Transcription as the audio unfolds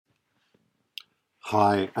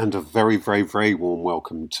Hi, and a very, very, very warm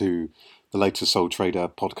welcome to the latest Soul Trader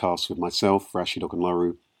podcast with myself, Rashid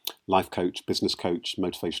Ogunlaru, life coach, business coach,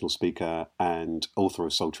 motivational speaker, and author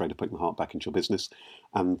of Soul Trader, Putting the Heart Back into Your Business,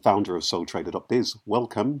 and founder of SoulTrader.biz.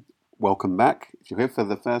 Welcome back. If you're here for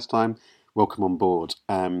the first time, welcome on board.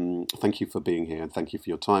 Thank you for being here and thank you for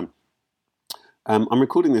your time. I'm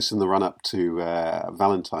recording this in the run-up to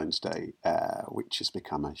Valentine's Day, which has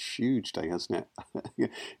become a huge day, hasn't it?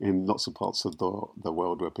 In lots of parts of the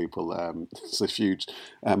world where people, it's a huge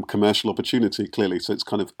commercial opportunity, clearly. So it's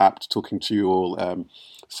kind of apt talking to you all,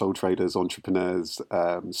 soul traders, entrepreneurs,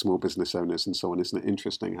 small business owners, and so on. Isn't it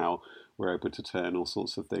interesting how we're able to turn all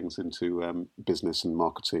sorts of things into business and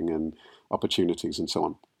marketing and opportunities and so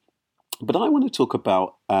on? But I want to talk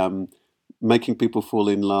about making people fall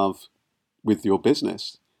in love with your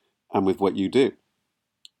business and with what you do,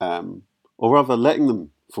 or rather letting them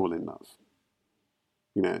fall in love,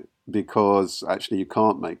 because actually you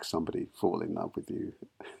can't make somebody fall in love with you,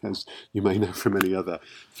 as you may know from any other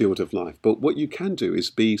field of life. But what you can do is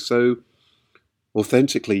be so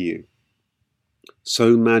authentically you,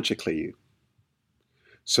 so magically you,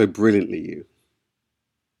 so brilliantly you,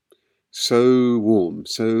 so warm,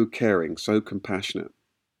 so caring, so compassionate.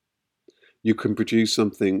 You can produce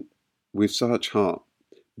something with such heart,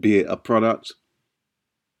 be it a product,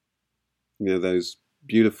 those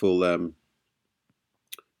beautiful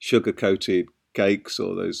sugar-coated cakes,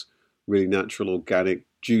 or those really natural organic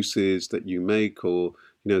juices that you make, or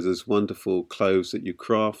those wonderful clothes that you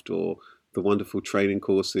craft, or the wonderful training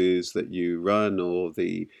courses that you run, or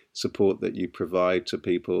the support that you provide to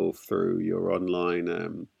people through your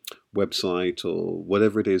online website, or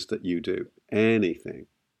whatever it is that you do. Anything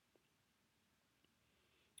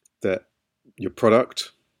that your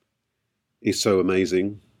product is so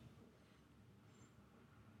amazing,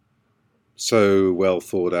 so well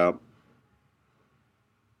thought out,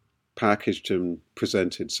 packaged and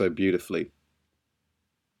presented so beautifully,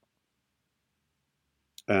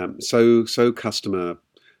 so customer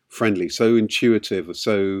friendly, so intuitive,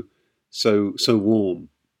 so warm,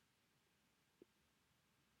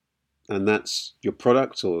 and that's your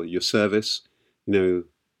product or your service.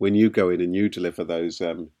 When you go in and you deliver those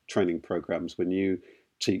training programs, when you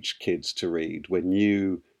teach kids to read, when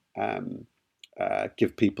you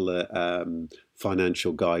give people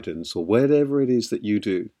financial guidance, or whatever it is that you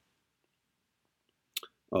do,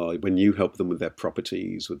 when you help them with their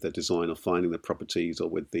properties, with their design, or finding the properties, or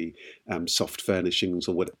with the soft furnishings,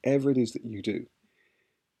 or whatever it is that you do,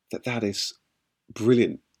 that is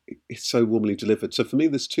brilliant. It's so warmly delivered. So for me,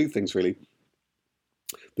 there's two things really.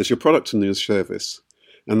 There's your product and there's service,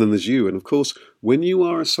 and then there's you. And of course, when you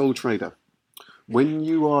are a sole trader, when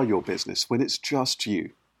you are your business, when it's just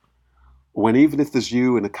you, when even if there's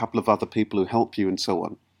you and a couple of other people who help you and so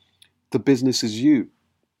on, the business is you.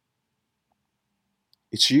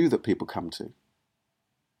 It's you that people come to.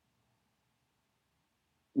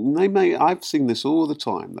 I've seen this all the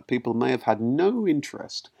time, that people may have had no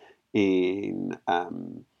interest in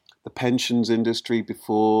the pensions industry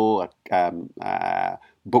before,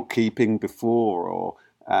 bookkeeping before, or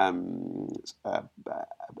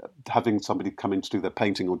having somebody come in to do their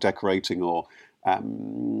painting or decorating, or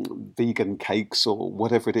vegan cakes, or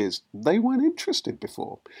whatever it is. They weren't interested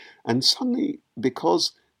before. And suddenly,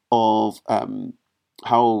 because of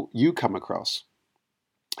how you come across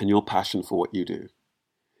and your passion for what you do,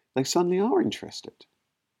 they suddenly are interested.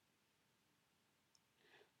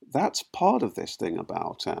 That's part of this thing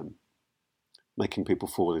about making people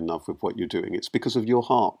fall in love with what you're doing. It's because of your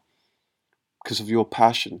heart, because of your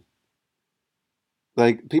passion.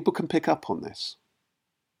 People can pick up on this.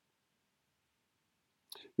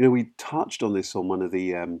 We touched on this on one of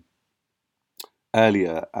the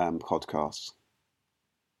earlier podcasts.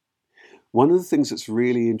 One of the things that's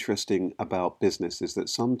really interesting about business is that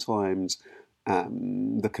sometimes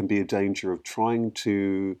there can be a danger of trying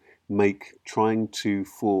to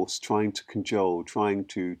force, trying to cajole, trying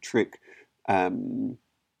to trick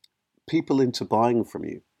people into buying from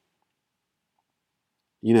you.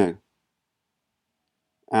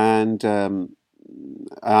 And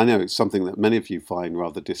I know it's something that many of you find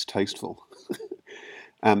rather distasteful.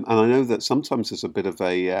 And I know that sometimes there's a bit of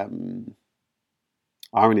a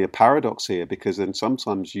irony, a paradox here, because then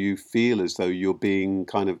sometimes you feel as though you're being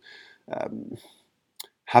kind of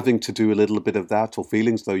having to do a little bit of that, or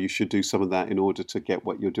feeling as though you should do some of that in order to get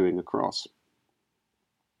what you're doing across.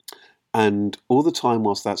 And all the time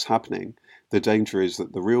whilst that's happening, the danger is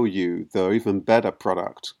that the real you, the even better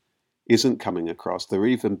product, isn't coming across. The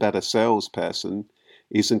even better salesperson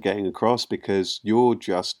isn't getting across, because you're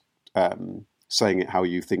just saying it how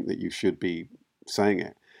you think that you should be saying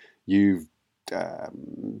it. You've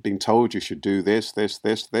being told you should do this,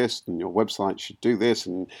 and your website should do this,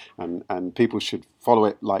 and people should follow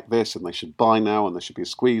it like this, and they should buy now, and there should be a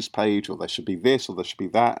squeeze page, or there should be this, or there should be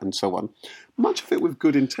that, and so on. Much of it with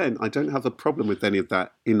good intent. I don't have a problem with any of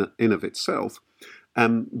that in of itself,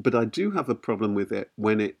 but I do have a problem with it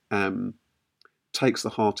when it takes the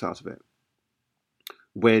heart out of it,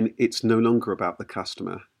 when it's no longer about the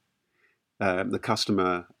customer. The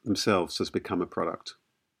customer themselves has become a product,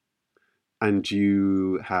 and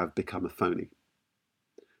you have become a phony.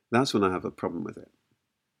 That's when I have a problem with it.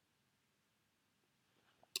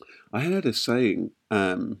 I heard a saying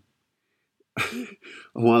a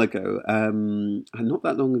while ago, and not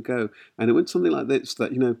that long ago, and it went something like this,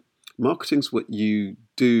 that, marketing's what you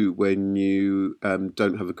do when you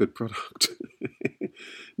don't have a good product.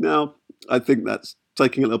 Now, I think that's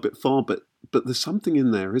taking it a little bit far, but there's something in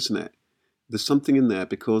there, isn't it? There's something in there,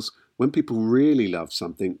 because when people really love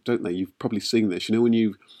something, don't they? You've probably seen this. When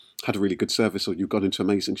you've had a really good service, or you've gone into an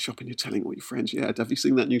amazing shop and you're telling all your friends, yeah, have you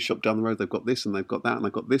seen that new shop down the road? They've got this and they've got that, and I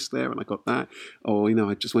got this there and I got that. Or,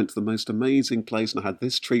 I just went to the most amazing place and I had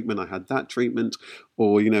this treatment, I had that treatment.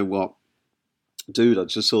 Or, you know what? Dude, I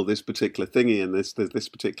just saw this particular thingy and this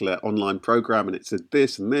particular online program, and it said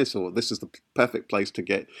this and this, or this is the perfect place to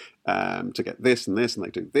get this and this, and they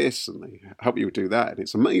do this and they help you do that, and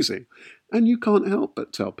it's amazing, and you can't help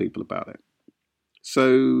but tell people about it.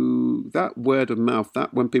 So that word of mouth,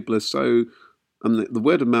 that when people are so, and the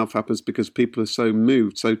word of mouth happens because people are so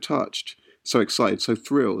moved, so touched, so excited, so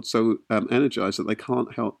thrilled, so energized that they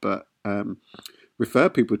can't help but refer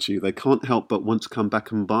people to you. They can't help but want to come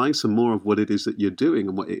back and buy some more of what it is that you're doing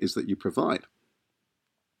and what it is that you provide.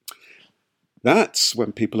 That's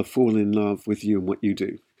when people are falling in love with you and what you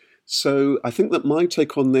do. So I think that my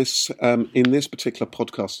take on this in this particular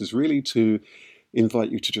podcast is really to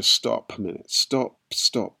invite you to just stop a minute. Stop.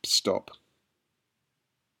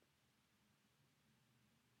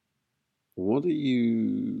 What are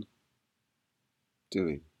you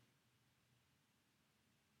doing?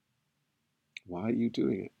 Why are you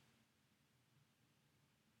doing it?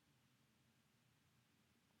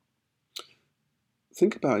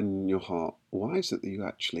 Think about in your heart, why is it that you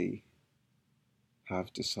actually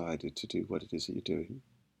have decided to do what it is that you're doing?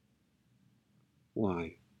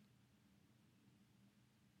 Why?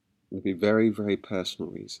 It would be very, very personal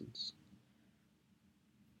reasons.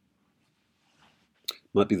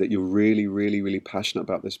 Might be that you're really, really, really passionate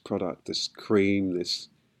about this product, this cream, this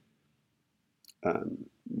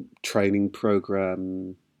training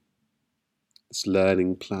program, this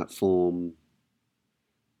learning platform,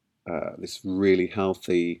 this really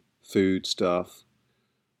healthy food stuff,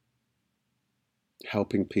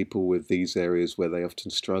 helping people with these areas where they often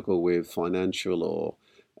struggle with financial or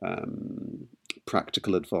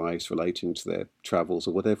practical advice relating to their travels,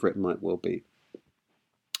 or whatever it might well be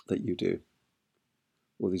that you do.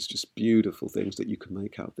 All these just beautiful things that you can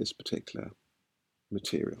make out of this particular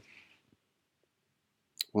material.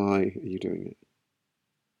 Why are you doing it?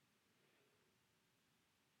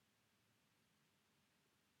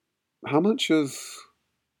 How much of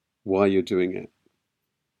why you're doing it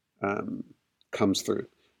comes through?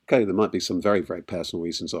 Okay, there might be some very, very personal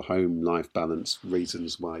reasons, or home life balance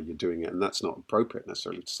reasons why you're doing it, and that's not appropriate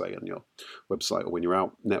necessarily to say on your website or when you're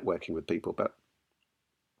out networking with people, but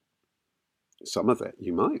some of it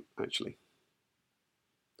you might actually.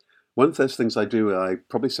 One of those things I do, I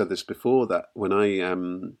probably said this before, that when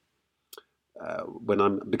I'm,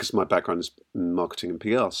 because my background is marketing and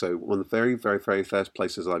PR, so one of the very, very, very first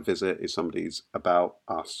places I visit is somebody's About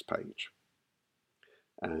Us page.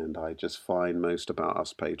 And I just find most About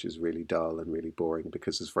Us pages really dull and really boring,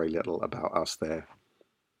 because there's very little about us there.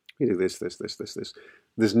 You do this.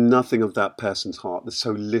 There's nothing of that person's heart. There's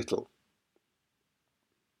so little.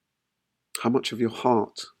 How much of your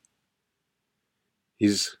heart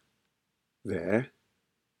is there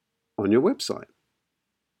on your website?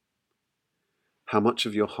 How much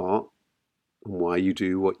of your heart and why you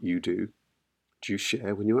do what you do you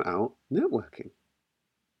share when you're out networking?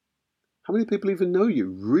 How many people even know you?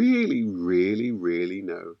 Really, really, really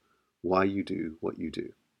know why you do what you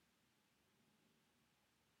do?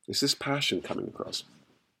 Is this passion coming across?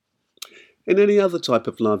 In any other type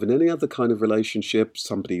of love, in any other kind of relationship,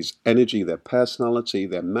 somebody's energy, their personality,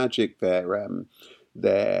 their magic,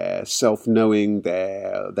 their self-knowing,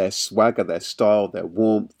 their swagger, their style, their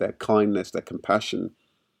warmth, their kindness, their compassion,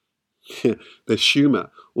 their humour,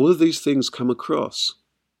 all of these things come across.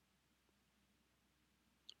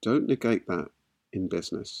 Don't negate that in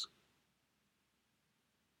business.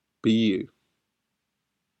 Be you.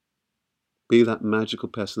 Be that magical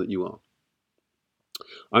person that you are.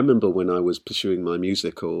 I remember when I was pursuing my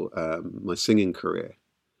musical, my singing career,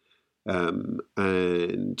 and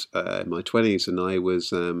in my 20s, and I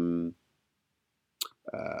was, uh,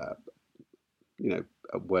 you know,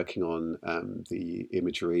 working on the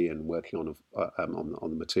imagery and working on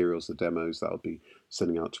the materials, the demos that I'll be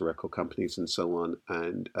sending out to record companies and so on.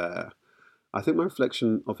 And I think my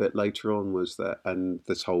reflection of it later on was that, and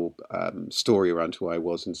this whole story around who I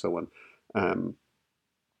was and so on. Um,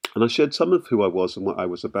 and I shared some of who I was and what I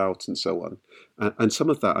was about and so on. And some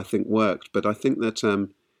of that I think worked, but I think that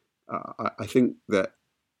I think that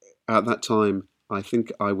at that time I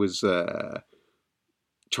think I was I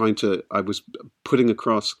was putting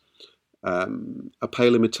across a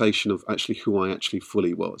pale imitation of actually who I actually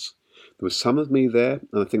fully was. There was some of me there,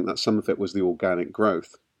 and I think that some of it was the organic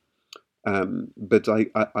growth. But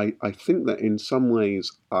I think that in some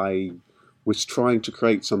ways I was trying to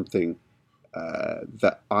create something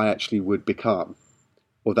that I actually would become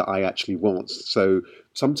or that I actually was. So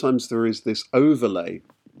sometimes there is this overlay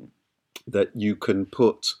that you can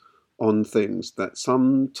put on things that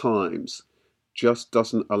sometimes just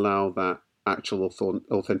doesn't allow that actual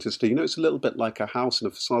authenticity. You know, it's a little bit like a house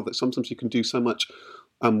and a facade that sometimes you can do so much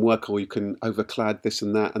work, or you can overclad this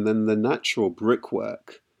and that, and then the natural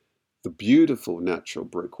brickwork, the beautiful natural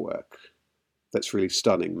brickwork that's really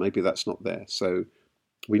stunning, maybe that's not there. So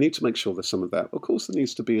we need to make sure there's some of that. Of course, there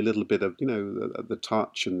needs to be a little bit of, you know, the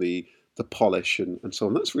touch and the polish and so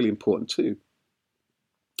on. That's really important too.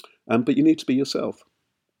 But you need to be yourself.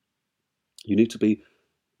 You need to be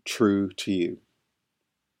true to you.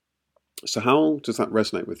 So how does that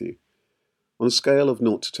resonate with you? On a scale of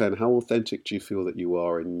 0 to 10, how authentic do you feel that you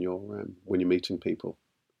are in your when you're meeting people?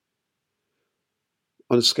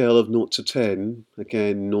 On a scale of 0 to 10,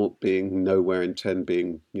 again, 0 being nowhere and 10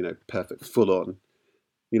 being, you know, perfect, full on,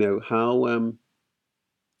 you know, how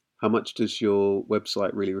much does your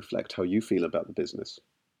website really reflect how you feel about the business?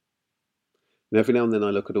 And every now and then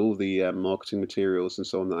I look at all the marketing materials and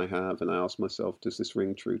so on that I have, and I ask myself, does this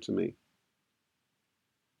ring true to me?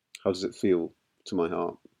 How does it feel to my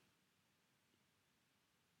heart?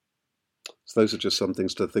 So those are just some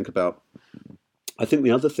things to think about. I think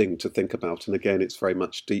the other thing to think about, and again, it's very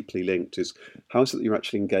much deeply linked, is how is it that you're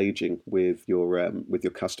actually engaging with your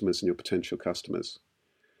customers and your potential customers?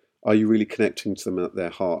 Are you really connecting to them at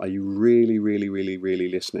their heart? Are you really, really, really, really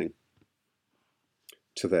listening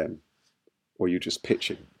to them, or are you just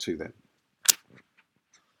pitching to them?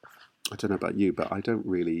 I don't know about you, but I don't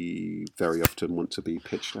really very often want to be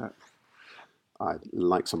pitched at. I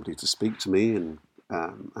like somebody to speak to me and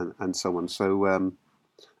so on. So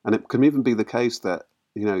and it can even be the case that,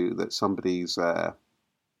 you know, that somebody's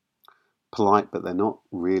polite, but they're not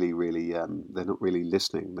really, they're not really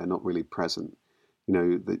listening. They're not really present. You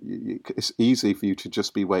know, that it's easy for you to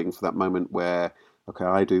just be waiting for that moment where, okay,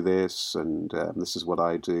 I do this, and this is what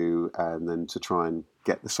I do, and then to try and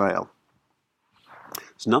get the sale.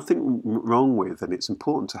 There's nothing wrong with, and it's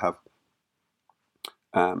important to have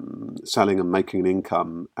selling and making an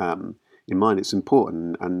income in mind. It's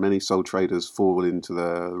important, and many sole traders fall into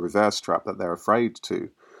the reverse trap that they're afraid to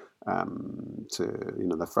you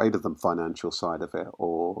know, they're afraid of the financial side of it,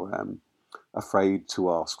 or afraid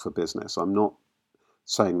to ask for business. I'm not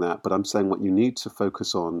saying that, but I'm saying what you need to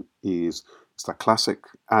focus on is it's that classic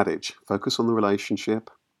adage: focus on the relationship,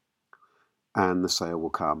 and the sale will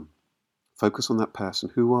come. Focus on that person.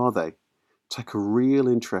 Who are they? Take a real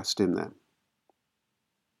interest in them.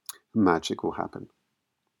 Magic will happen.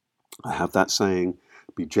 I have that saying: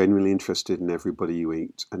 be genuinely interested in everybody you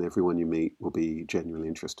meet, and everyone you meet will be genuinely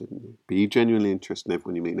interested in you. Be genuinely interested in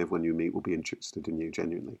everyone you meet, and everyone you meet will be interested in you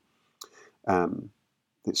genuinely.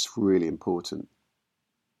 It's really important.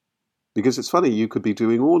 Because it's funny, you could be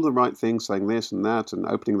doing all the right things, saying this and that, and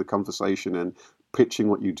opening the conversation and pitching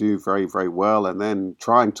what you do very, very well, and then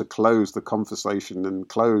trying to close the conversation and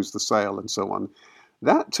close the sale and so on.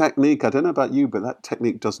 That technique, I don't know about you, but that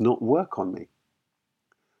technique does not work on me.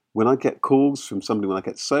 When I get calls from somebody, when I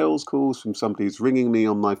get sales calls from somebody who's ringing me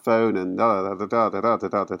on my phone and da da da da da da da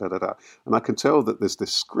da da da da, and I can tell that there's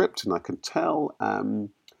this script, and I can tell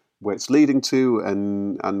where it's leading to,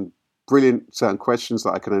 and brilliant certain questions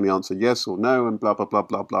that I can only answer yes or no, and blah blah blah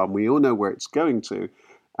blah blah, and we all know where it's going to,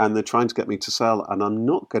 and they're trying to get me to sell, and I'm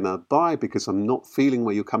not going to buy because I'm not feeling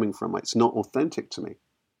where you're coming from. It's not authentic to me.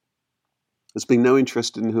 There's been no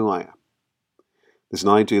interest in who I am. There's an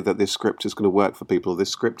idea that this script is going to work for people. This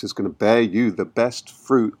script is going to bear you the best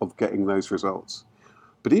fruit of getting those results.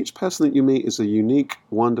 But each person that you meet is a unique,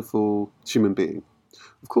 wonderful human being.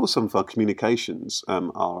 Of course, some of our communications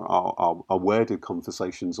are worded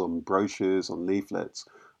conversations on brochures, on leaflets,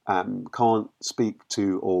 can't speak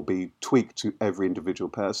to or be tweaked to every individual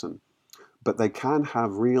person, but they can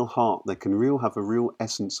have real heart. They can have a real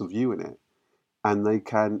essence of you in it, and they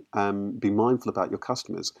can be mindful about your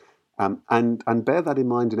customers, and bear that in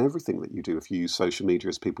mind in everything that you do. If you use social media,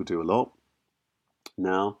 as people do a lot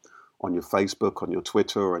now, on your Facebook, on your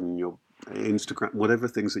Twitter, and your Instagram, whatever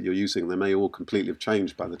things that you're using, they may all completely have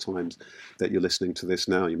changed by the time that you're listening to this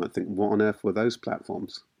now. You might think, what on earth were those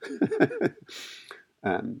platforms?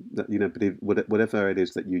 But whatever it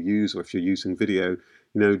is that you use, or if you're using video,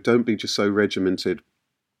 don't be just so regimented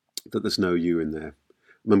that there's no you in there.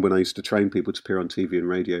 I remember when I used to train people to appear on TV and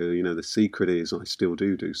radio, the secret is, I still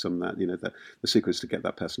do some of that, the secret is to get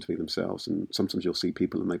that person to be themselves. And sometimes you'll see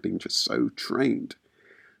people and they've been just so trained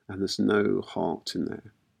and there's no heart in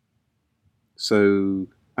there. So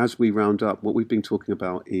as we round up, what we've been talking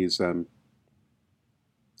about is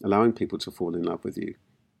allowing people to fall in love with you,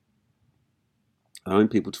 allowing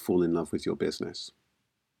people to fall in love with your business,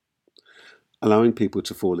 allowing people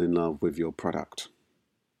to fall in love with your product.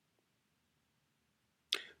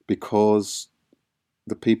 Because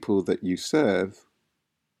the people that you serve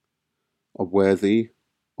are worthy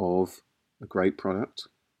of a great product.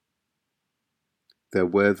 They're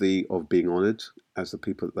worthy of being honoured as the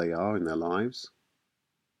people that they are in their lives.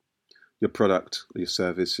 Your product or your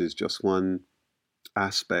service is just one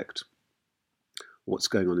aspect of what's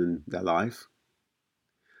going on in their life.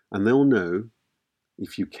 And they'll know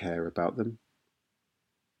if you care about them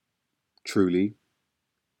truly,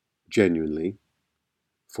 genuinely,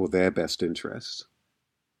 for their best interests,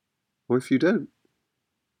 or if you don't.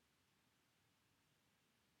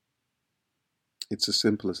 It's as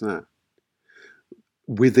simple as that.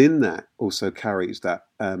 Within that also carries that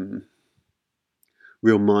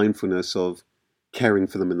real mindfulness of caring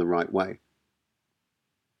for them in the right way.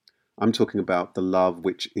 I'm talking about the love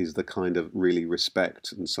which is the kind of really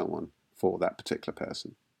respect and so on for that particular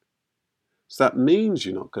person. So that means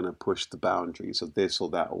you're not going to push the boundaries of this or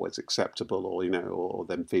that, or what's acceptable, or or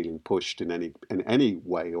them feeling pushed in any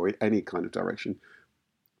way or in any kind of direction.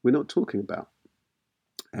 We're not talking about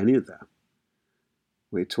any of that.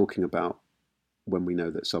 We're talking about when we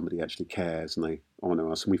know that somebody actually cares and they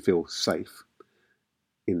honour us and we feel safe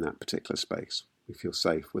in that particular space. We feel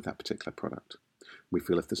safe with that particular product. We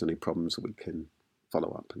feel if there's any problems that we can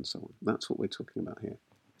follow up and so on. That's what we're talking about here.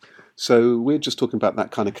 So we're just talking about that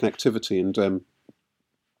kind of connectivity, and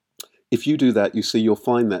if you do that, you'll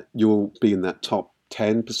find that you'll be in that top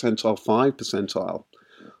 10 percentile, 5 percentile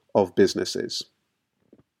of businesses.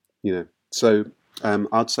 So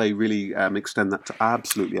I'd say really extend that to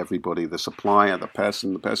absolutely everybody: the supplier, the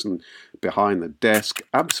person behind the desk,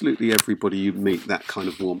 absolutely everybody you meet. That kind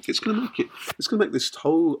of warmth. It's going to make this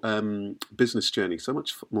whole business journey so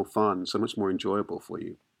much more fun, so much more enjoyable for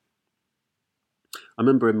you. I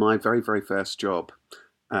remember in my very, very first job,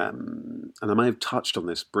 and I may have touched on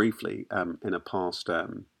this briefly in a past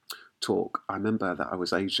talk. I remember that I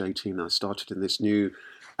was aged 18. I started in this new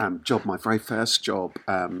job, my very first job,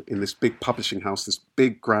 in this big publishing house, this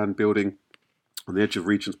big grand building on the edge of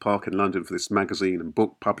Regent's Park in London for this magazine and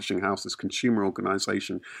book publishing house, this consumer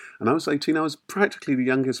organisation. And I was 18. I was practically the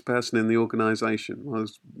youngest person in the organisation.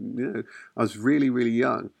 I was really, really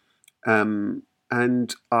young.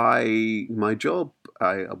 And my job,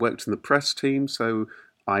 I worked in the press team, so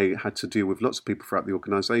I had to deal with lots of people throughout the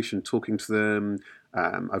organisation, talking to them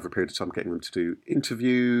over a period of time, getting them to do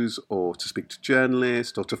interviews or to speak to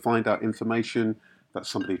journalists or to find out information. That's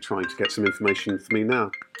somebody trying to get some information for me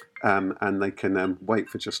now. And they can wait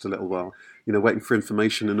for just a little while, waiting for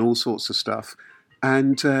information and all sorts of stuff.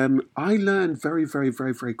 And I learned very, very,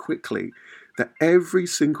 very, very quickly that every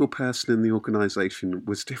single person in the organisation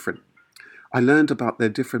was different. I learned about their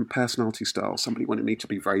different personality styles. Somebody wanted me to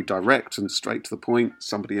be very direct and straight to the point.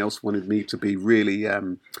 Somebody else wanted me to be really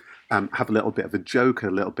have a little bit of a joke, a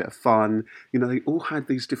little bit of fun. They all had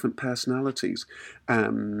these different personalities.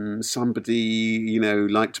 Somebody,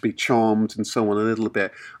 liked to be charmed and so on a little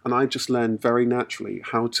bit. And I just learned very naturally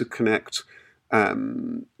how to connect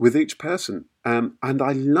with each person. And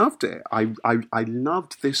I loved it. I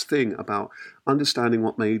loved this thing about understanding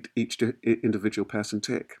what made each individual person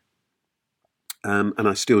tick. And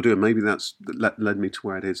I still do, and maybe that's led me to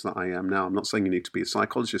where it is that I am now. I'm not saying you need to be a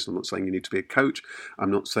psychologist. I'm not saying you need to be a coach. I'm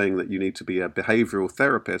not saying that you need to be a behavioural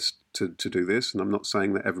therapist to do this. And I'm not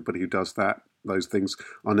saying that everybody who does those things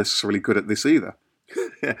are necessarily good at this either.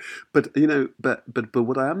 Yeah. But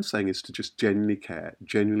what I am saying is to just genuinely care,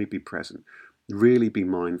 genuinely be present, really be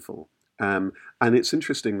mindful, And it's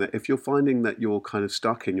interesting that if you're finding that you're kind of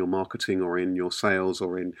stuck in your marketing or in your sales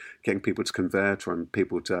or in getting people to convert or in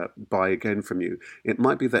people to buy again from you, it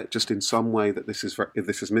might be that just in some way that this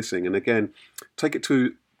is missing. And again,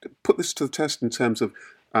 put this to the test in terms of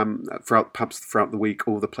perhaps throughout the week,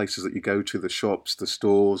 all the places that you go to, the shops, the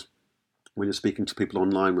stores, when you're speaking to people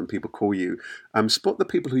online, when people call you, spot the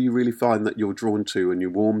people who you really find that you're drawn to and you're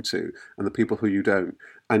warm to, and the people who you don't.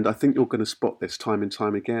 And I think you're going to spot this time and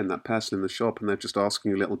time again, that person in the shop, and they're just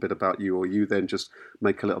asking you a little bit about you, or you then just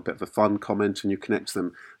make a little bit of a fun comment and you connect to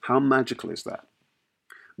them. How magical is that?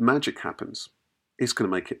 Magic happens. It's going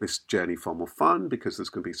to make this journey far more fun because there's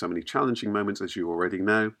going to be so many challenging moments, as you already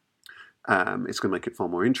know. It's going to make it far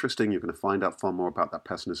more interesting. You're going to find out far more about that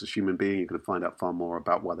person as a human being. You're going to find out far more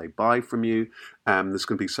about why they buy from you. There's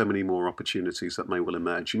going to be so many more opportunities that will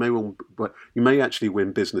emerge. You may actually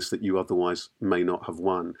win business that you otherwise may not have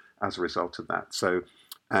won as a result of that. So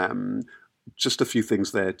just a few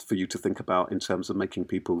things there for you to think about in terms of making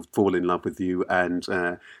people fall in love with you and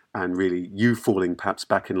really you falling perhaps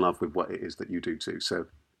back in love with what it is that you do too. So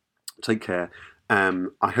take care.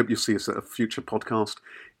 I hope you'll see us at a future podcast.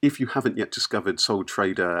 If you haven't yet discovered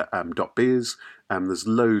soultrader.biz, there's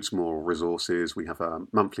loads more resources. We have a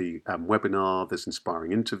monthly webinar. There's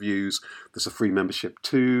inspiring interviews. There's a free membership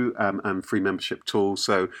too, and free membership tool.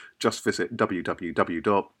 So just visit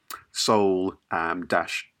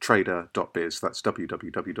www.soul-trader.biz. That's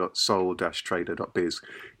www.soul-trader.biz.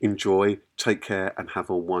 Enjoy, take care, and have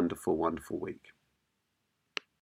a wonderful, wonderful week.